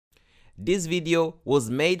This video was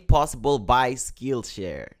made possible by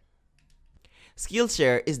Skillshare.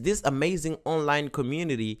 Skillshare is this amazing online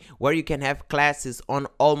community where you can have classes on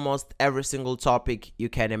almost every single topic you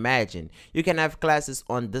can imagine. You can have classes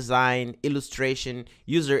on design, illustration,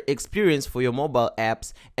 user experience for your mobile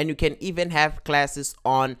apps, and you can even have classes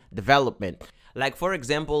on development. Like for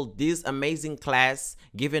example, this amazing class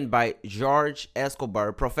given by George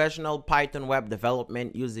Escobar, professional Python web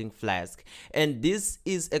development using Flask. And this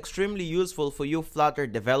is extremely useful for you Flutter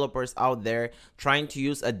developers out there trying to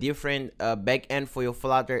use a different backend for your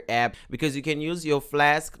Flutter app, because you can use your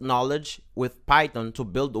Flask knowledge with Python to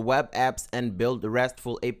build web apps and build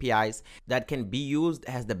RESTful APIs that can be used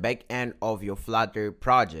as the backend of your Flutter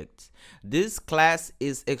project. This class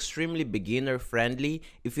is extremely beginner friendly.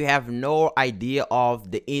 If you have no idea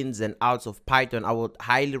of the ins and outs of Python, I would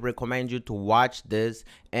highly recommend you to watch this,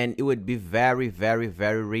 and it would be very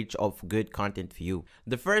rich of good content for you.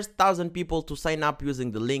 The first 1,000 people to sign up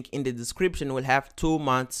using the link in the description will have 2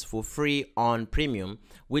 months for free on premium,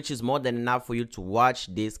 which is more than enough for you to watch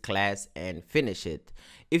this class and finish it.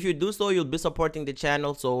 If you do so, you'll be supporting the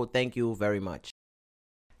channel, so thank you very much.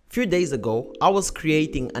 Few days ago, I was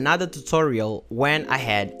creating another tutorial when I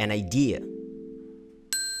had an idea.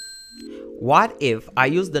 What if I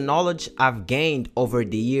use the knowledge I've gained over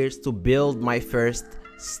the years to build my first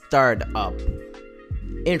startup?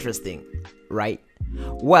 Interesting, right?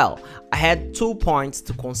 Well, I had 2 points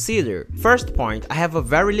to consider. First point, I have a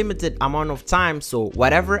very limited amount of time, so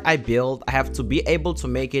whatever I build, I have to be able to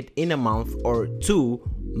make it in a month or 2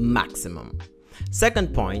 maximum.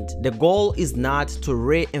 Second point, the goal is not to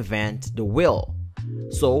reinvent the wheel.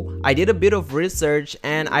 So I did a bit of research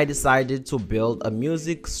and I decided to build a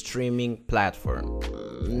music streaming platform.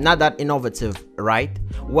 Not that innovative, right?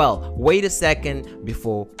 Well, wait a second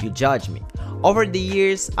before you judge me. Over the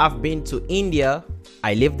years, I've been to India.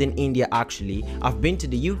 I lived in India actually. I've been to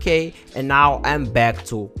the UK, and now I'm back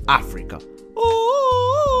to Africa.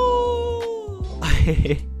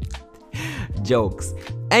 Jokes.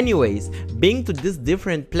 Anyways, being to these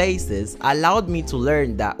different places allowed me to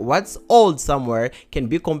learn that what's old somewhere can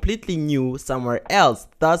be completely new somewhere else,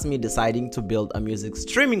 thus me deciding to build a music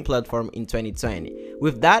streaming platform in 2020.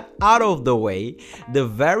 With that out of the way, the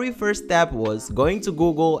very first step was going to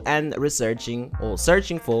Google and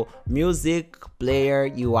searching for music player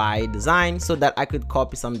UI design so that I could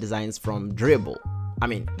copy some designs from Dribble.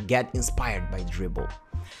 Get inspired by Dribble.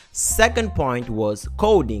 Second point was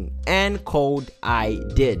coding, and code I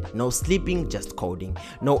did. No sleeping, just coding.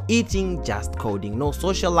 No eating, just coding. No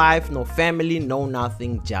social life, no family, no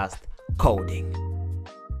nothing, just coding.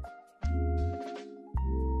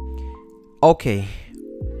 Okay,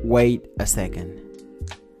 wait a second.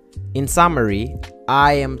 In summary,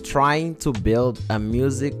 I am trying to build a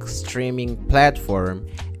music streaming platform,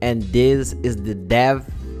 and this is the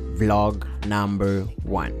Devlog number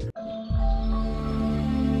 1.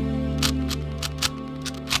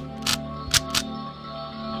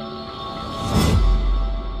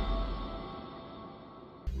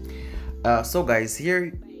 So guys,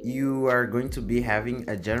 here you are going to be having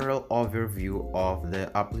a general overview of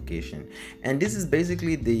the application, and this is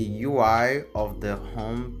basically the UI of the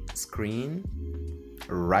home screen,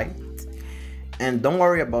 right? And don't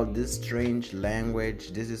worry about this strange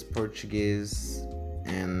language. This is Portuguese,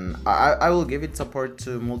 and I will give it support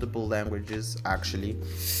to multiple languages actually.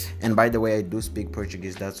 And by the way, I do speak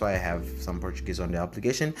Portuguese, that's why I have some Portuguese on the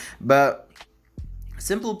application. But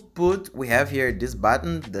simple put, we have here this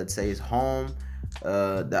button that says home,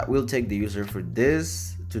 that will take the user to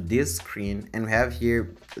this screen, and we have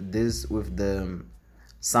here this with the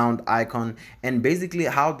sound icon. And basically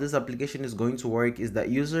how this application is going to work is that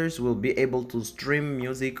users will be able to stream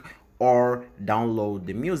music or download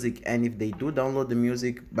the music, and if they do download the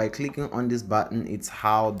music by clicking on this button, it's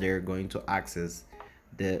how they're going to access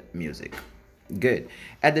the music. Good.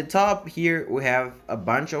 At the top here we have a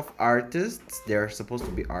bunch of artists. They're supposed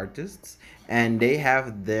to be artists, and they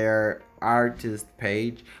have their artist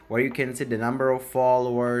page where you can see the number of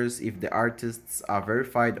followers, if the artists are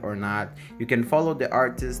verified or not. You can follow the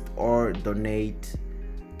artist or donate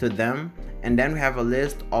to them, and then we have a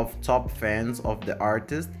list of top fans of the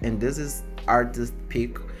artist, and this is artist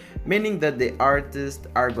pick, meaning that the artists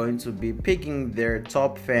are going to be picking their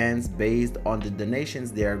top fans based on the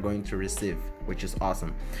donations they are going to receive, which is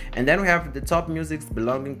awesome. And then we have the top musics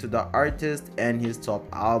belonging to the artist and his top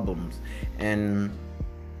albums. And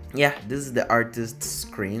yeah, this is the artist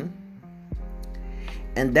screen.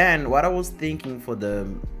 And then what I was thinking for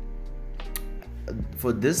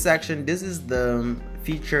this section, this is the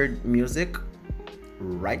featured music,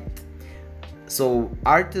 right? So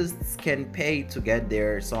artists can pay to get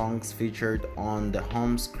their songs featured on the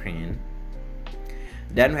home screen.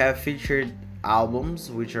 Then we have featured albums,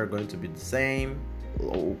 which are going to be the same,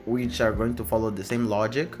 which are going to follow the same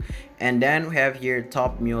logic. And then we have here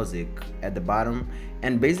top music at the bottom,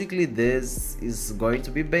 and basically this is going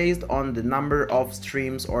to be based on the number of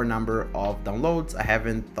streams or number of downloads. I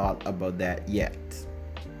haven't thought about that yet.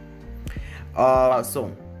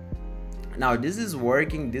 So now this is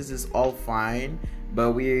working, this is all fine,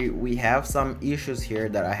 but we have some issues here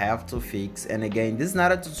that I have to fix. And again, this is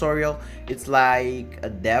not a tutorial, it's like a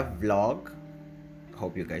devlog.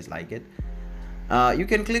 Hope you guys like it. You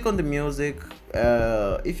can click on the music.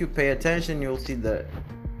 If you pay attention, you'll see that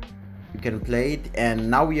you can play it. And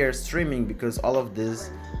now we are streaming because all of these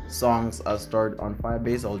songs are stored on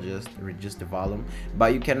Firebase. I'll just reduce the volume,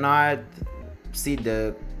 but you cannot see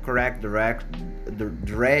the correct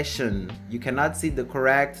duration. You cannot see the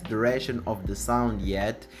correct duration of the sound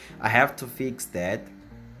yet. I have to fix that,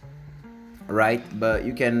 right? But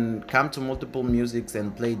you can come to multiple musics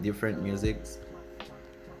and play different musics.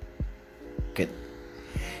 Good.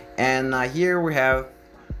 And here we have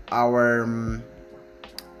our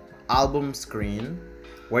album screen,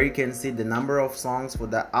 where you can see the number of songs for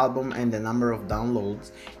the album and the number of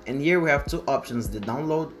downloads. And here we have two options, the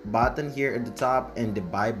download button here at the top and the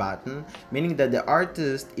buy button, meaning that the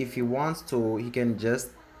artist, if he wants to, he can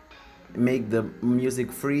just make the music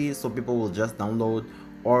free, so people will just download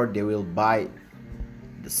or they will buy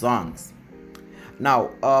the songs.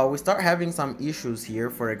 Now we start having some issues here.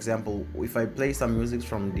 For example, if I play some music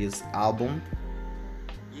from this album,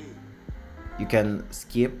 you can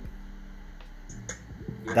skip.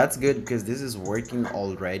 That's good because this is working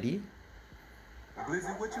already.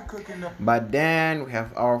 But then we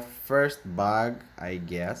have our first bug, I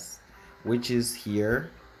guess, which is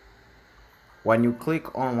here. When you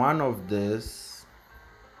click on one of this,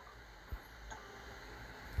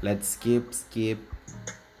 let's skip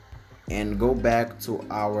and go back to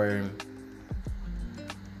our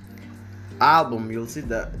album, you'll see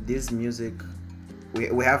that this music,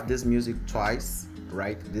 we have this music twice,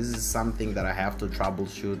 right? This is something that I have to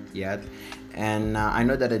troubleshoot yet. And I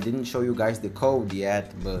know that I didn't show you guys the code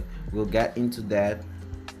yet, but we'll get into that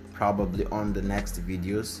probably on the next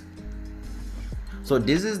videos. So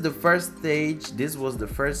this is the first stage. This was the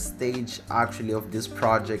first stage actually of this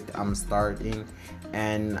project I'm starting.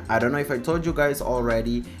 And I don't know if I told you guys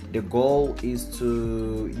already, the goal is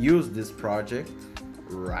to use this project,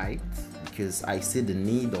 right? Because I see the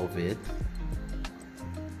need of it.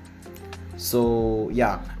 So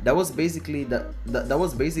yeah, that was basically that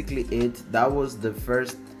was basically it. That was the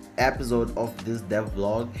first episode of this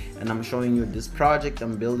devlog, and I'm showing you this project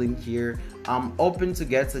I'm building here. I'm open to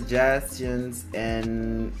get suggestions,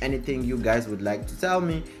 and anything you guys would like to tell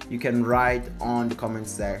me, you can write on the comment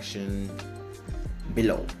section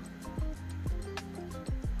below.